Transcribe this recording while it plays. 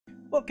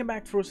Welcome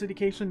back to Ferocious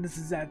Education. This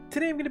is Zed.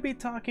 Today I'm going to be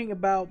talking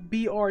about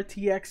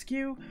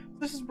BRTXQ.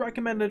 This is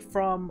recommended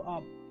from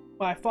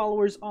my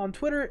followers on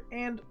Twitter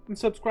and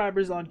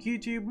subscribers on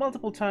YouTube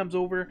multiple times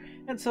over,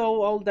 and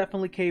so I'll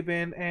definitely cave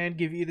in and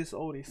give you this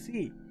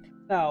OTC.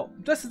 Now,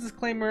 just a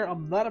disclaimer,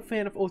 I'm not a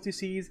fan of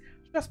OTCs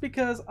just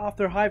because of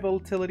their high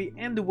volatility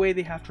and the way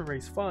they have to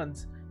raise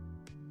funds.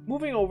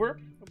 Moving over,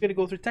 I'm going to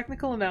go through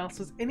technical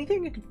analysis,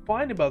 anything I can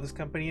find about this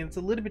company, and it's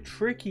a little bit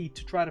tricky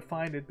to try to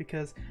find it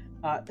because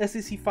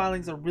SEC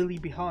filings are really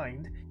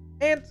behind,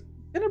 and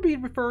I'm going to be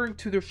referring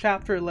to their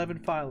Chapter 11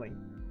 filing.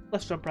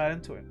 Let's jump right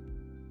into it.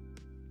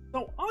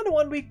 So on a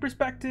 1 week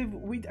perspective,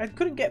 I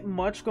couldn't get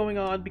much going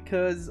on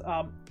because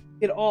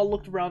it all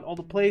looked around all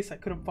the place. I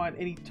couldn't find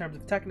any terms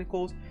of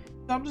technicals.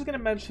 So I'm just going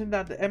to mention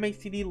that the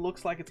MACD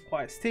looks like it's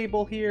quite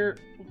stable here,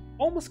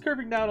 almost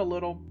curving down a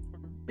little,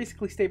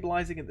 basically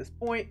stabilizing at this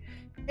point,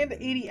 and the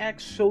 80X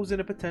shows in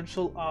a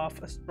potential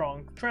of a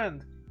strong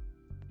trend.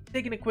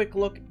 Taking a quick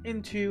look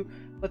into,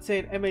 let's say,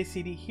 an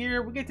MACD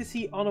here, we get to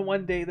see on a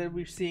 1 day that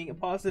we're seeing a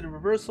positive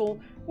reversal.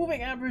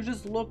 Moving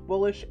averages look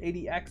bullish,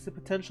 80X the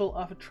potential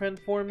of a trend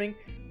forming.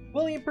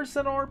 William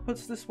 %R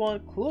puts this one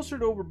closer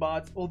to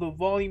overbought, although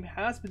volume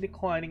has been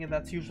declining, and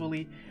that's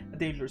usually a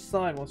dangerous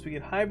sign. Once we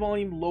get high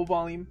volume, low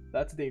volume,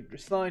 that's a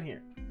dangerous sign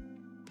here.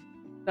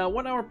 Now,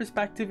 1 hour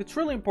perspective, it's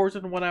really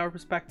important 1 hour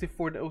perspective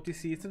for the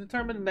OTC to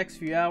determine the next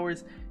few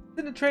hours. It's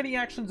in the trading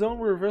action zone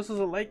where reversals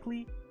are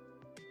likely.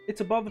 It's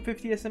above the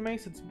 50 SMA,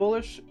 so it's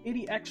bullish.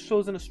 80X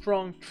shows in a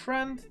strong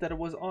trend that it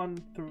was on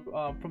through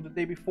from the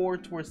day before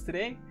towards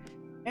today.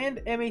 And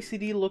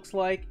MACD looks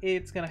like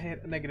it's going to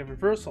hit a negative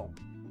reversal.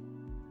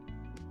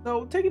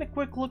 So taking a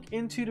quick look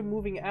into the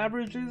moving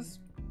averages,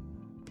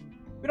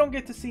 we don't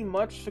get to see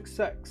much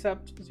except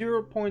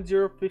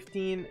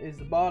 0.015 is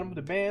the bottom of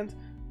the band,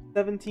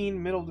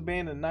 17 middle of the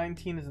band, and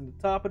 19 is in the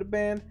top of the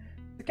band.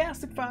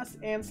 Stochastic fast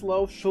and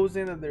slow shows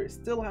in that there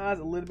still has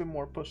a little bit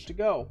more push to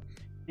go.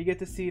 You get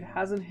to see it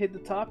hasn't hit the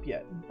top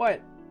yet,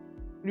 but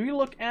when you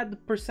look at the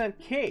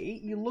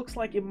 %K, it looks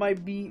like it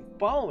might be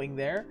following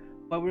there.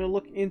 But when you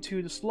look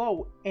into the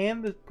slow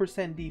and the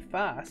 %D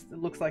fast, it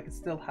looks like it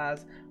still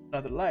has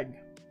another leg.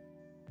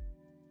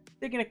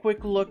 Taking a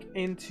quick look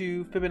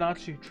into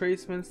Fibonacci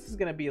retracements, this is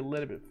going to be a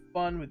little bit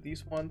fun with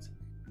these ones.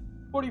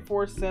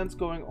 44 cents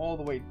going all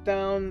the way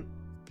down,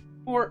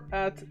 or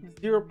at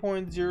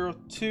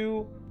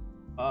 0.02,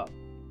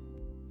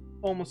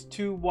 almost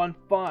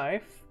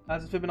 215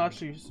 as a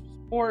Fibonacci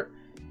support.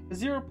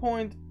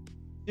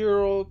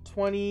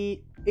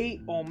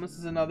 0.028 almost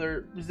is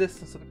another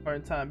resistance at the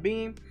current time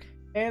being,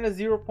 and a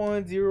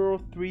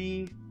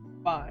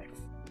 0.035.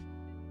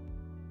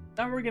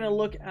 Now we're going to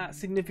look at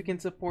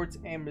significant supports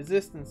and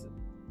resistances.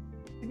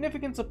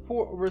 Significant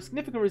support or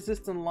significant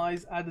resistance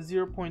lies at the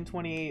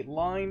 0.28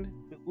 line.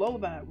 Below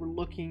that, we're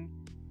looking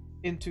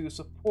into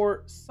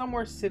support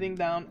somewhere sitting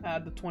down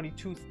at the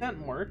 22 cent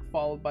mark,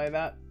 followed by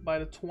that by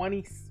the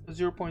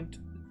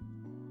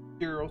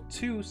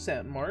 0.02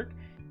 cent mark,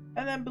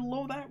 and then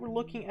below that we're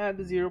looking at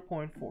the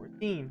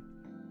 0.14.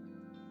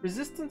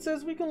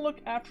 Resistances, we can look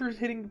after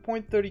hitting the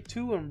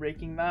 0.32 and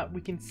breaking that.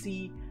 We can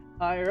see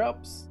higher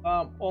ups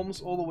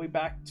almost all the way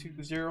back to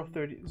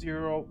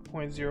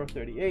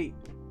 0.038.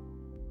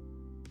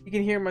 You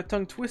can hear my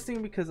tongue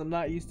twisting because I'm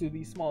not used to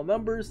these small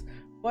numbers,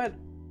 but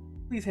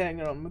please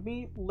hang on with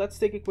me. Let's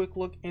take a quick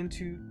look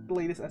into the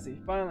latest SE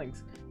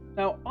filings.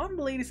 Now, on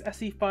the latest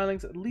SE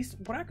filings, at least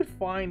what I could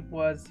find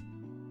was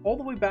all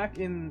the way back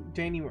in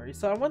January.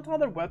 So I went on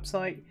their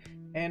website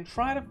and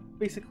tried to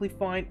basically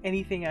find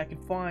anything I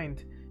could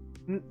find.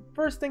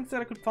 First things that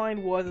I could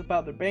find was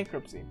about their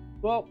bankruptcy.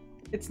 Well,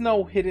 it's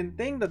no hidden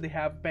thing that they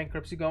have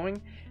bankruptcy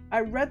going. I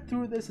read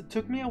through this. It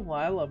took me a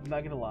while, I'm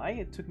not gonna lie.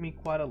 It took me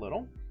quite a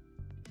little.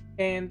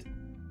 And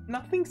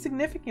nothing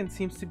significant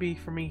seems to be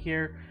for me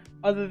here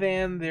other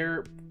than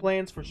their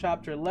plans for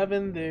Chapter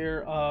 11.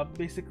 They're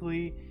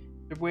basically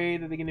the way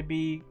that they're going to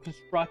be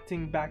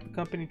constructing back the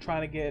company,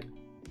 trying to get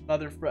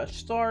another fresh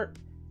start.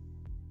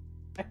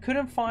 I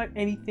couldn't find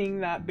anything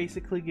that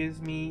basically gives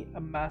me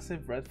a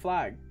massive red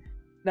flag.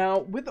 Now,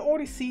 with the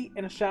OTC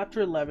and a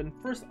Chapter 11,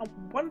 first I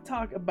want to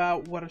talk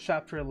about what a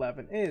Chapter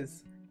 11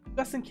 is,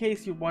 just in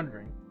case you're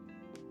wondering.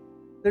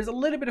 There's a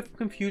little bit of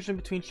confusion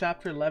between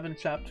Chapter 11,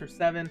 Chapter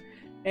 7,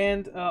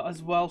 and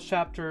as well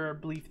Chapter, I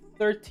believe,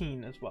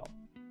 13 as well.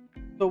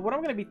 So what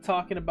I'm going to be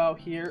talking about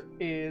here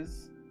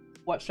is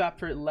what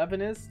Chapter 11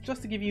 is,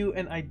 just to give you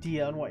an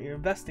idea on what you're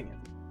investing in.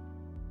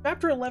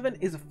 Chapter 11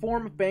 is a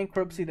form of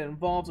bankruptcy that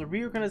involves a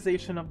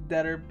reorganization of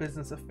debtor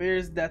business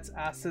affairs, debts,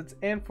 assets,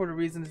 and for the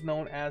reasons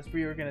known as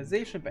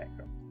reorganization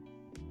bankruptcy.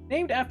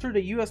 Named after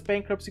the U.S.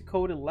 Bankruptcy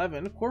Code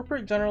 11,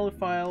 corporate generally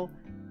file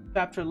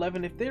Chapter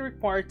 11 if they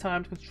require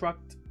time to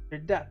construct their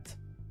debt.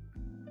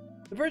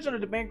 The version of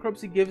the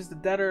bankruptcy gives the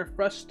debtor a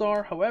fresh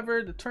start.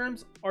 However, the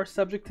terms are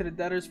subject to the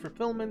debtor's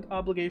fulfillment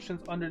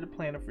obligations under the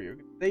plan of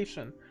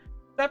reorganization.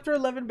 Chapter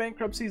 11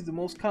 bankruptcy is the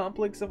most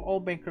complex of all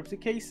bankruptcy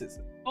cases,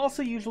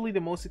 also usually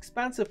the most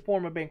expensive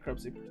form of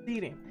bankruptcy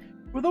proceeding.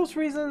 For those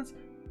reasons,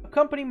 A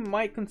company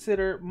must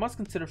consider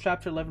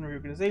Chapter 11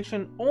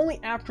 reorganization only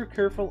after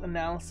careful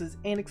analysis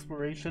and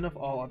exploration of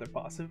all other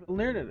possible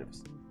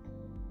alternatives.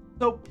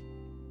 So,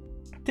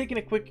 taking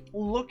a quick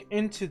look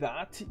into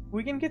that,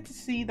 we can get to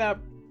see that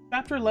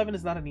Chapter 11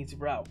 is not an easy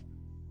route.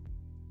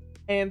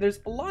 And there's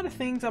a lot of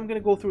things I'm going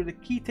to go through. The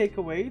key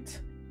takeaways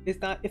is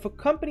that if a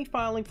company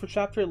filing for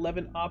Chapter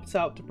 11 opts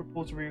out to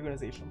propose a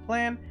reorganization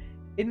plan,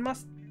 it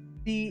must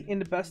be in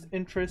the best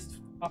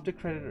interest of the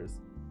creditors.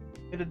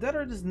 If the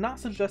debtor does not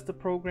suggest a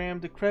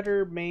program, the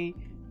creditor may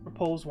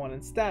propose one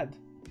instead.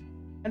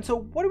 And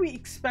so what do we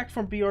expect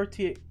from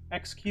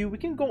BRTXQ? We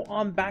can go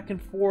on back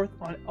and forth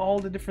on all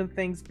the different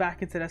things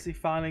back into the SEC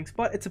filings,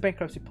 but it's a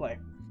bankruptcy play.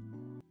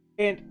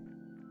 And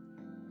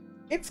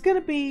it's going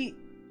to be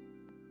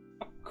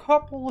a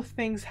couple of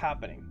things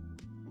happening.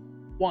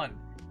 One,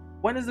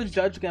 when is the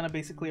judge going to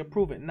basically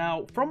approve it?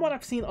 Now, from what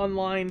I've seen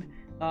online,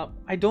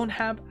 I don't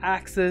have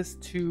access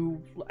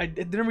to, I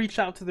didn't reach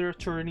out to their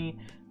attorney.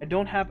 I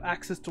don't have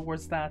access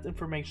towards that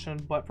information,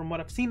 but from what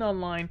I've seen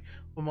online,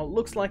 from what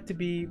looks like to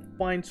be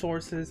fine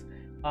sources,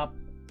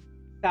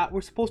 that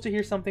we're supposed to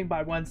hear something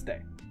by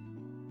Wednesday.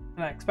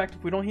 And I expect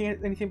if we don't hear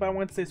anything by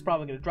Wednesday, it's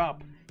probably going to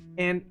drop.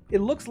 And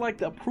it looks like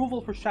the approval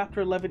for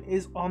Chapter 11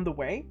 is on the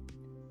way.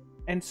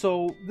 And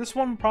so this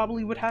one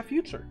probably would have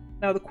future.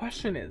 Now the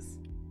question is,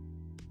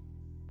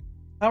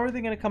 how are they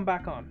going to come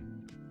back on?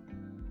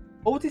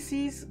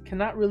 OTCs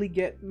cannot really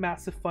get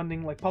massive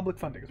funding like public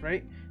fundings,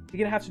 right? They're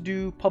going to have to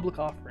do public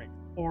offerings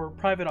or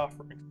private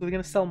offerings. So they're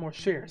going to sell more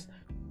shares.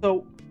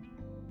 So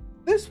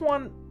this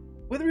one,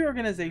 with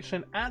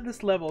reorganization at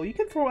this level, you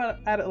can throw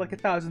at it like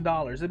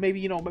 $1,000, and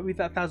maybe, maybe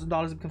that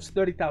 $1,000 becomes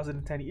 $30,000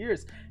 in 10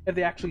 years if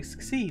they actually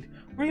succeed.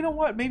 Or you know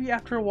what? Maybe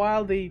after a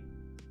while they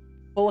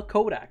pull a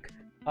Kodak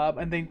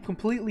and they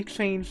completely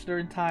change their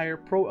entire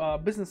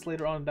business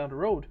later on down the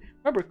road.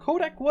 Remember,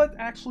 Kodak was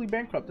actually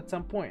bankrupt at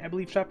some point. I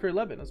believe Chapter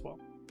 11 as well.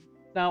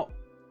 Now,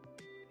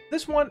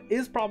 this one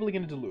is probably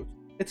going to dilute.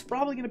 It's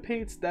probably going to pay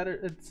its debtor.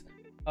 It's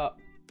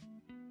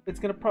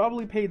going to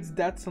probably pay its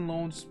debts and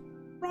loans.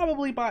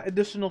 Probably buy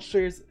additional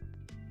shares.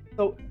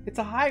 So it's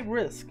a high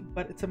risk,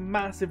 but it's a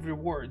massive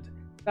reward.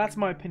 That's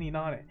my opinion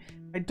on it.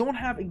 I don't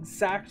have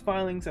exact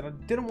filings, and I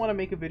didn't want to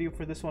make a video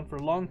for this one for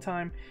a long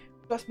time,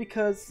 just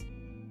because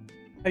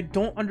I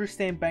don't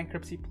understand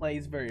bankruptcy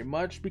plays very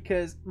much,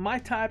 because my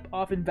type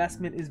of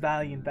investment is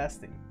value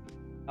investing.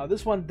 Now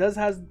this one does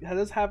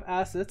have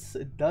assets.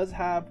 It does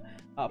have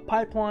a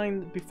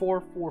pipeline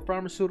for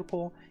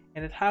pharmaceutical,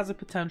 and it has a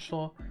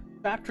potential.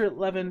 Chapter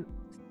 11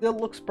 still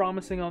looks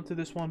promising onto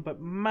this one, but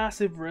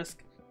massive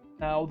risk.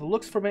 Now the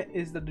looks from it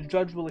is that the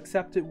judge will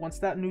accept it. Once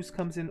that news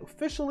comes in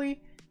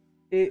officially,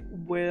 it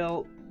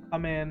will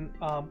come in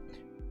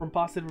from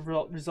positive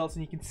results,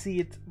 and you can see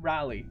it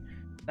rally.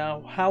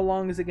 Now, how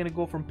long is it going to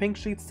go from pink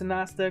sheets to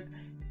NASDAQ?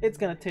 It's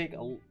going to take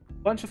a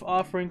bunch of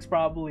offerings,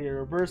 probably a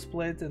reverse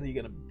split, and you're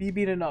going to be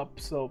beaten up.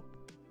 So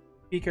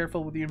be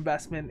careful with your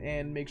investment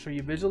and make sure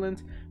you're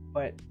vigilant.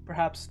 But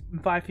perhaps in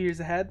 5 years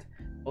ahead,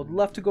 I would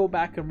love to go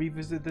back and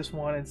revisit this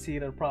one and see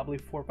it at probably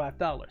 $4 or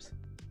 $5.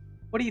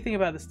 What do you think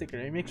about the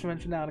sticker? Make sure to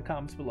mention down in the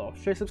comments below.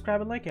 Share, subscribe,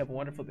 and like. Have a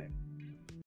wonderful day.